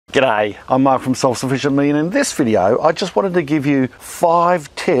G'day, I'm Mark from Self-Sufficient Me, and in this video I just wanted to give you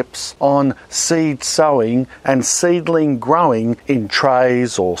 5 tips on seed sowing and seedling growing in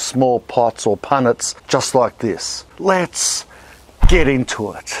trays or small pots or punnets just like this. Let's get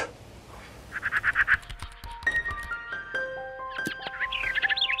into it.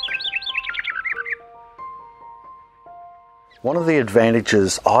 One of the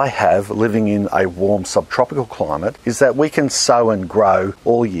advantages I have living in a warm subtropical climate is that we can sow and grow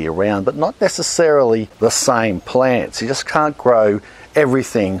all year round, but not necessarily the same plants. You just can't grow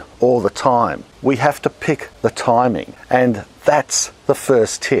everything all the time. We have to pick the timing, and that's the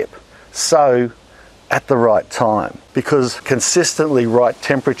first tip. Sow at the right time, because consistently right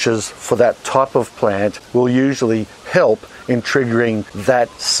temperatures for that type of plant will usually help in triggering that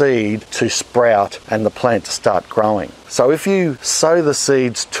seed to sprout and the plant to start growing. So if you sow the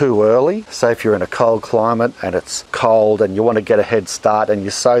seeds too early, say if you're in a cold climate and it's cold and you want to get a head start and you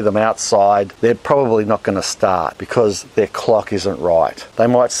sow them outside, they're probably not going to start because their clock isn't right. They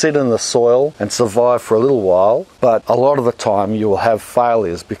might sit in the soil and survive for a little while, but a lot of the time you will have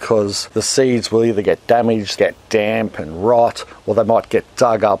failures because the seeds will either get damaged, get damp and rot, or they might get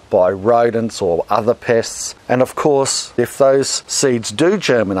dug up by rodents or other pests. And of course, if those seeds do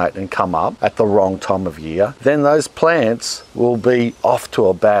germinate and come up at the wrong time of year, then those plants will be off to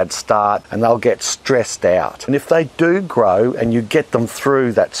a bad start and they'll get stressed out. And if they do grow and you get them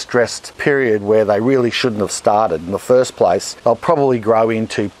through that stressed period where they really shouldn't have started in the first place, they'll probably grow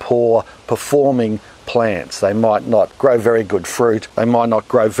into poor performing plants. They might not grow very good fruit, they might not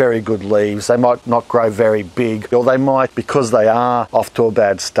grow very good leaves, they might not grow very big, or they might, because they are off to a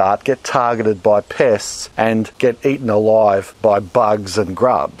bad start, get targeted by pests and get eaten alive by bugs and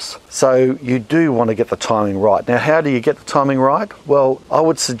grubs. So you do want to get the timing right. Now, how do you get the timing right? Well, I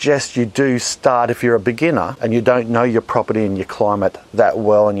would suggest you do start, if you're a beginner and you don't know your property and your climate that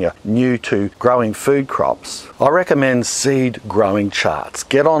well and you're new to growing food crops, I recommend seed growing charts.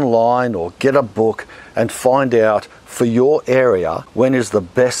 Get online or get a book and find out for your area when is the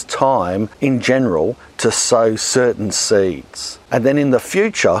best time in general to sow certain seeds. And then in the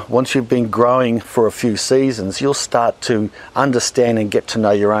future, once you've been growing for a few seasons, you'll start to understand and get to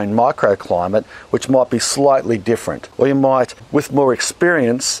know your own microclimate, which might be slightly different. Or you might, with more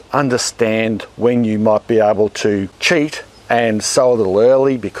experience, understand when you might be able to cheat and sow a little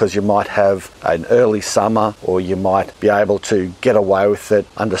early because you might have an early summer, or you might be able to get away with it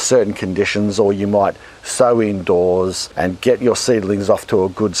under certain conditions, or you might sow indoors and get your seedlings off to a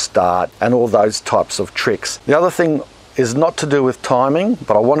good start, and all those types of tricks. The other thing is not to do with timing,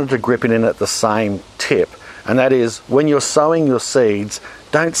 but I wanted to grip it in at the same tip, and that is when you're sowing your seeds,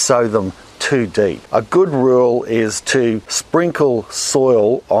 don't sow them too deep. A good rule is to sprinkle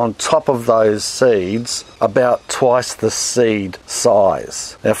soil on top of those seeds about twice the seed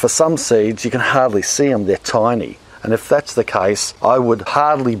size. Now, for some seeds you can hardly see them, they're tiny. And if that's the case, I would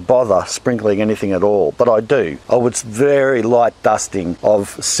hardly bother sprinkling anything at all, but I do. I would very light dusting of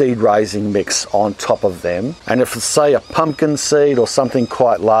seed raising mix on top of them. And if it's, say, a pumpkin seed or something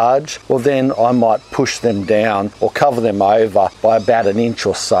quite large, well then I might push them down or cover them over by about an inch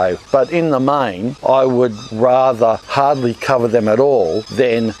or so. But in the main, I would rather hardly cover them at all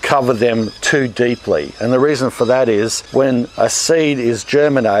than cover them too deeply. And the reason for that is when a seed is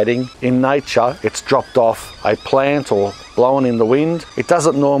germinating in nature, it's dropped off a plant or blown in the wind, it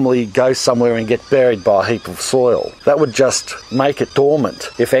doesn't normally go somewhere and get buried by a heap of soil. That would just make it dormant,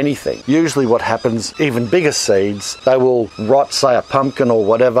 if anything. Usually what happens, even bigger seeds, they will rot, say a pumpkin or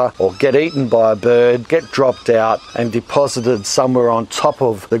whatever, or get eaten by a bird, get dropped out and deposited somewhere on top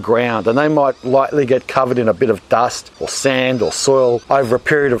of the ground, and they might lightly get covered in a bit of dust or sand or soil over a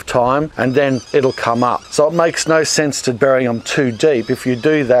period of time, and then it'll come up. So it makes no sense to bury them too deep. If you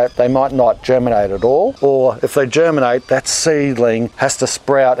do that, they might not germinate at all, or if they germinate, that seedling has to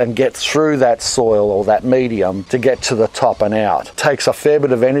sprout and get through that soil or that medium to get to the top and out. It takes a fair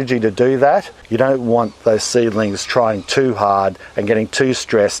bit of energy to do that. You don't want those seedlings trying too hard and getting too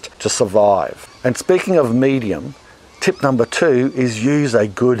stressed to survive. And speaking of medium, tip number 2 is use a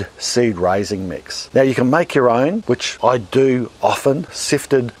good seed raising mix. Now you can make your own, which I do often,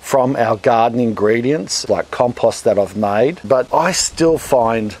 sifted from our garden ingredients like compost that I've made, but I still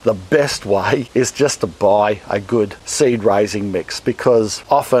find the best way is just to buy a good seed raising mix, because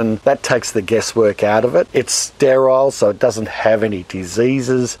often that takes the guesswork out of it. It's sterile, so it doesn't have any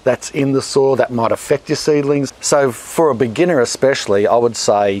diseases that's in the soil that might affect your seedlings. So for a beginner especially, I would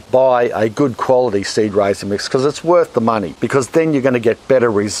say buy a good quality seed raising mix, because it's worth the money, because then you're going to get better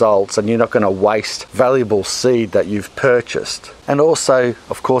results and you're not going to waste valuable seed that you've purchased. And also,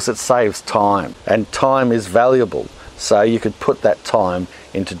 of course, it saves time, and time is valuable. So you could put that time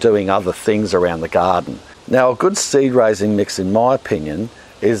into doing other things around the garden. Now, a good seed raising mix, in my opinion,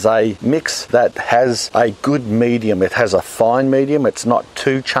 is a mix that has a good medium. It has a fine medium. It's not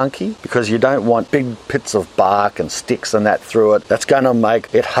too chunky, because you don't want big bits of bark and sticks and that through it. That's going to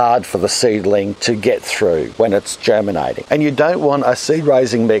make it hard for the seedling to get through when it's germinating. And you don't want a seed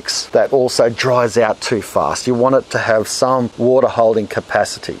raising mix that also dries out too fast. You want it to have some water holding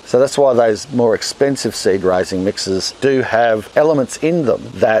capacity. So that's why those more expensive seed raising mixes do have elements in them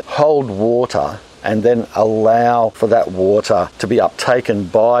that hold water and then allow for that water to be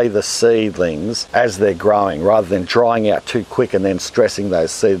uptaken by the seedlings as they're growing, rather than drying out too quick and then stressing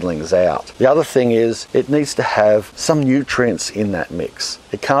those seedlings out. The other thing is, it needs to have some nutrients in that mix.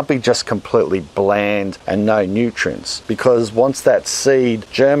 It can't be just completely bland and no nutrients, because once that seed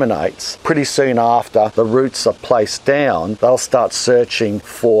germinates, pretty soon after the roots are placed down, they'll start searching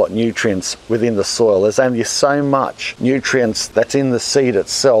for nutrients within the soil. There's only so much nutrients that's in the seed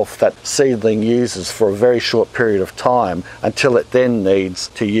itself that seedling uses for a very short period of time, until it then needs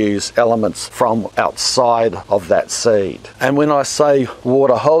to use elements from outside of that seed. And when I say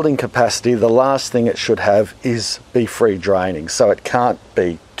water holding capacity, the last thing it should have is be free draining. So it can't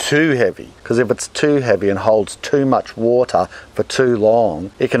be too heavy, because if it's too heavy and holds too much water for too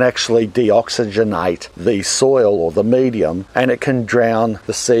long, it can actually deoxygenate the soil or the medium, and it can drown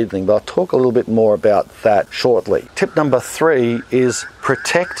the seedling. But I'll talk a little bit more about that shortly. Tip number 3 is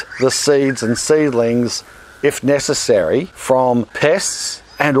protect the seeds and seedlings, if necessary, from pests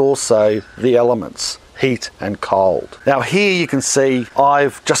and also the elements, heat and cold. Now here you can see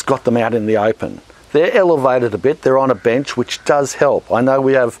I've just got them out in the open. They're elevated a bit, they're on a bench, which does help. I know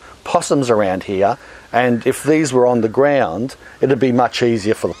we have possums around here, and if these were on the ground, it'd be much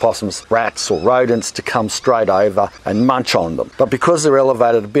easier for the possums, rats or rodents to come straight over and munch on them. But because they're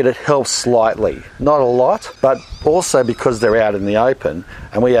elevated a bit, it helps slightly. Not a lot, but also because they're out in the open,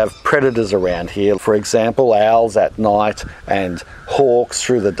 and we have predators around here, for example, owls at night and hawks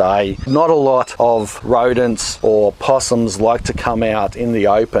through the day. Not a lot of rodents or possums like to come out in the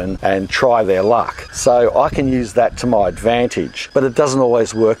open and try their luck. So I can use that to my advantage, but it doesn't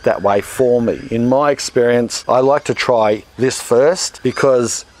always work that way for me. In my experience, I like to try this first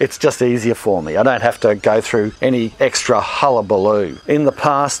because it's just easier for me. I don't have to go through any extra hullabaloo. In the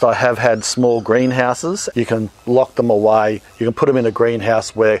past, I have had small greenhouses. You can lock them away. You can put them in a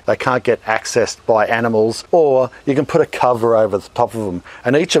greenhouse where they can't get accessed by animals, or you can put a cover over the top of them.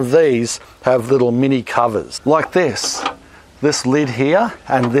 And each of these have little mini covers like this lid here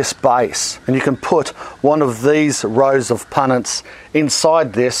and this base. And you can put one of these rows of punnets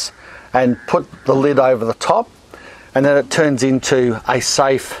inside this and put the lid over the top, and then it turns into a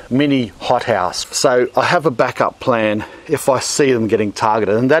safe mini hothouse. So I have a backup plan if I see them getting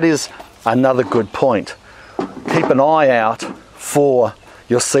targeted, and that is another good point. Keep an eye out for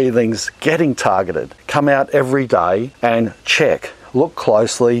your seedlings getting targeted. Come out every day and check. Look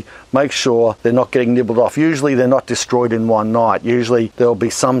closely, make sure they're not getting nibbled off. Usually they're not destroyed in one night. Usually there'll be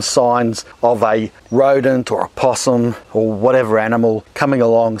some signs of a rodent or a possum or whatever animal coming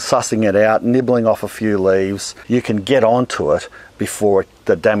along, sussing it out, nibbling off a few leaves. You can get onto it before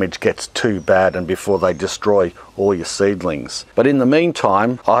the damage gets too bad and before they destroy all your seedlings. But in the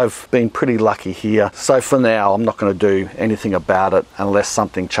meantime, I've been pretty lucky here. So for now, I'm not going to do anything about it unless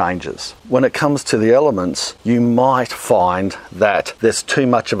something changes. When it comes to the elements, you might find that there's too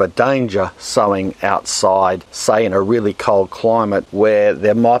much of a danger sowing outside, say in a really cold climate, where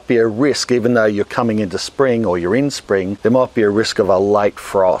there might be a risk, even though you're coming into spring or you're in spring, there might be a risk of a late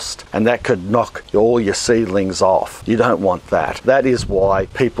frost, and that could knock all your seedlings off. You don't want that. That is why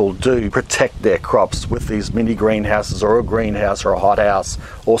people do protect their crops with these mini greenhouses or a greenhouse or a hothouse,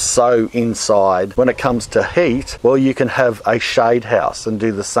 or sow inside. When it comes to heat, well, you can have a shade house and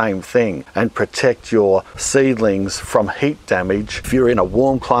do the same thing and protect your seedlings from heat damage. If you're in a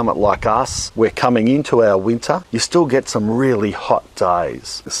warm climate like us, we're coming into our winter, you still get some really hot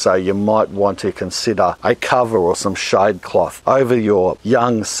days. So you might want to consider a cover or some shade cloth over your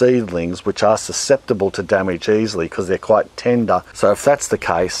young seedlings, which are susceptible to damage easily because they're quite tender. So if that's the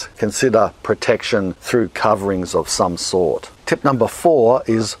case, consider protection through coverings of some sort. Tip number 4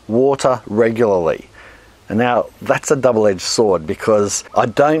 is water regularly. And now that's a double-edged sword, because I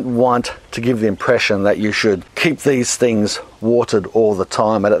don't want to give the impression that you should keep these things watered all the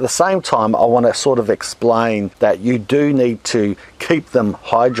time. And at the same time, I want to sort of explain that you do need to keep them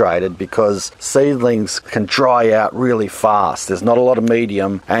hydrated because seedlings can dry out really fast. There's not a lot of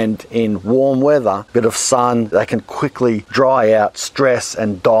medium, and in warm weather, a bit of sun, they can quickly dry out, stress,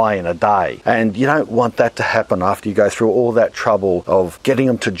 and die in a day. And you don't want that to happen after you go through all that trouble of getting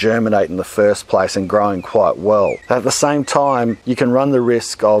them to germinate in the first place and growing quite well. At the same time, you can run the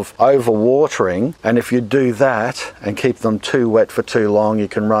risk of overwatering, and if you do that and keep them too wet for too long, you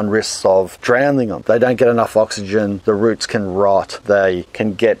can run risks of drowning them. They don't get enough oxygen, the roots can rot, they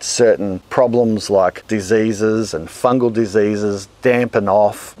can get certain problems like diseases and fungal diseases, dampen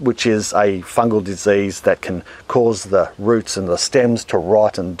off, which is a fungal disease that can cause the roots and the stems to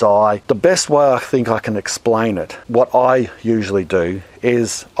rot and die. The best way I think I can explain it, what I usually do,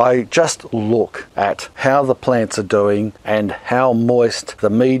 is I just look at how the plants are doing and how moist the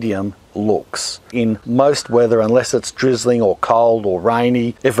medium looks. In most weather, unless it's drizzling or cold or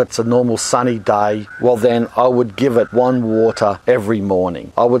rainy, if it's a normal sunny day, well then I would give it one water every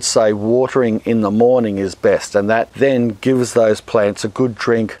morning. I would say watering in the morning is best, and that then gives those plants a good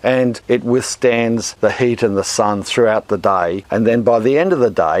drink and it withstands the heat and the sun throughout the day. And then by the end of the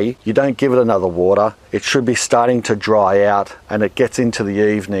day, you don't give it another water. It should be starting to dry out, and it gets into the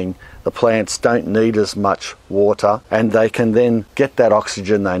evening. The plants don't need as much water, and they can then get that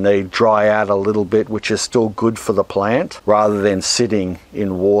oxygen they need, dry out a little bit, which is still good for the plant, rather than sitting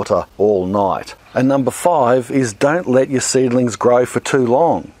in water all night. And number 5 is don't let your seedlings grow for too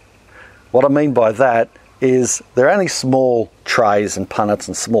long. What I mean by that is they're only small trays and punnets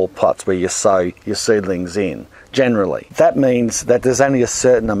and small pots where you sow your seedlings in. Generally, that means that there's only a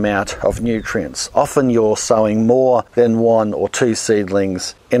certain amount of nutrients. Often you're sowing more than 1 or 2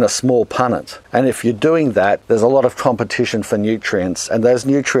 seedlings in a small punnet. And if you're doing that, there's a lot of competition for nutrients, and those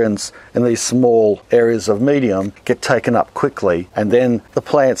nutrients in these small areas of medium get taken up quickly, and then the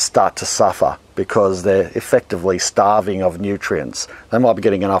plants start to suffer because they're effectively starving of nutrients. They might be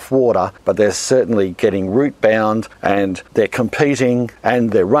getting enough water, but they're certainly getting root bound, and they're competing,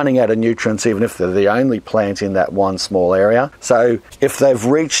 and they're running out of nutrients even if they're the only plant in that one small area. So if they've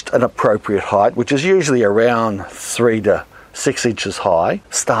reached an appropriate height, which is usually around 3 to 6 inches high,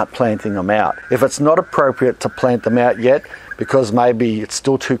 start planting them out. If it's not appropriate to plant them out yet, because maybe it's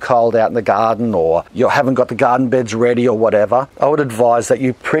still too cold out in the garden, or you haven't got the garden beds ready or whatever, I would advise that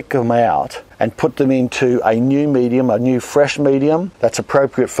you prick them out and put them into a new medium, a new fresh medium that's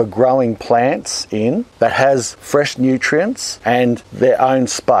appropriate for growing plants in, that has fresh nutrients and their own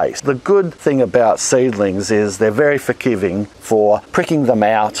space. The good thing about seedlings is they're very forgiving for pricking them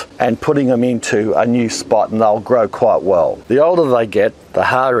out and putting them into a new spot, and they'll grow quite well. The older they get, the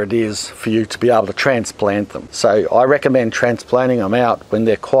harder it is for you to be able to transplant them. So I recommend transplanting them out when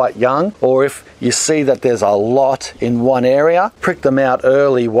they're quite young, or if you see that there's a lot in one area, prick them out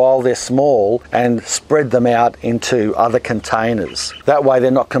early while they're small and spread them out into other containers. That way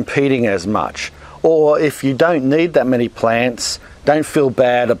they're not competing as much. Or if you don't need that many plants, don't feel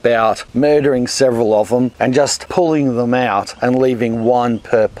bad about murdering several of them and just pulling them out and leaving 1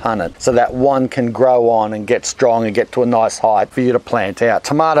 per punnet, so that 1 can grow on and get strong and get to a nice height for you to plant out.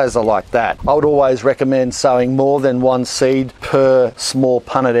 Tomatoes are like that. I would always recommend sowing more than 1 seed per small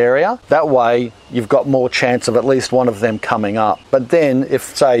punnet area. That way you've got more chance of at least 1 of them coming up. But then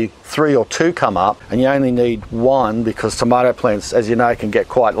if, say, 3 or 2 come up and you only need 1, because tomato plants, as you know, can get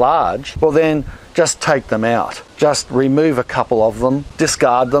quite large, well then just take them out. Just remove a couple of them,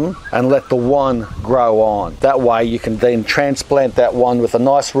 discard them, and let the 1 grow on. That way you can then transplant that 1 with a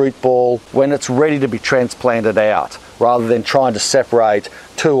nice root ball when it's ready to be transplanted out, rather than trying to separate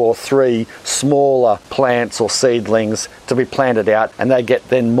 2 or 3 smaller plants or seedlings to be planted out, and they get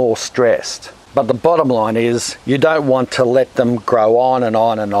then more stressed. But the bottom line is you don't want to let them grow on and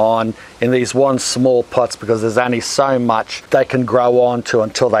on and on in these 1 small pots, because there's only so much they can grow on to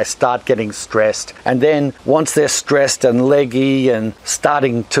until they start getting stressed. And then once they're stressed and leggy and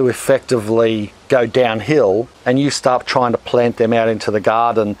starting to effectively go downhill, and you start trying to plant them out into the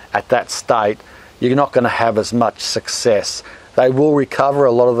garden at that state, you're not going to have as much success. They will recover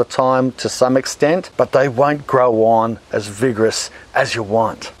a lot of the time to some extent, but they won't grow on as vigorous as you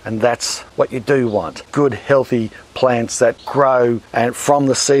want. And that's what you do want. Good, healthy plants that grow, and from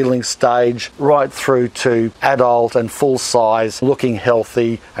the seedling stage right through to adult and full size, looking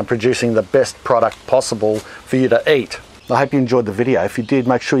healthy and producing the best product possible for you to eat. I hope you enjoyed the video. If you did,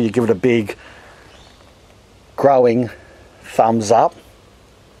 make sure you give it a big growing thumbs up.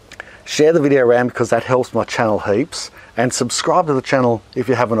 Share the video around, because that helps my channel heaps. And subscribe to the channel if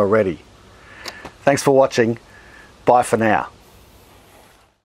you haven't already. Thanks for watching. Bye for now.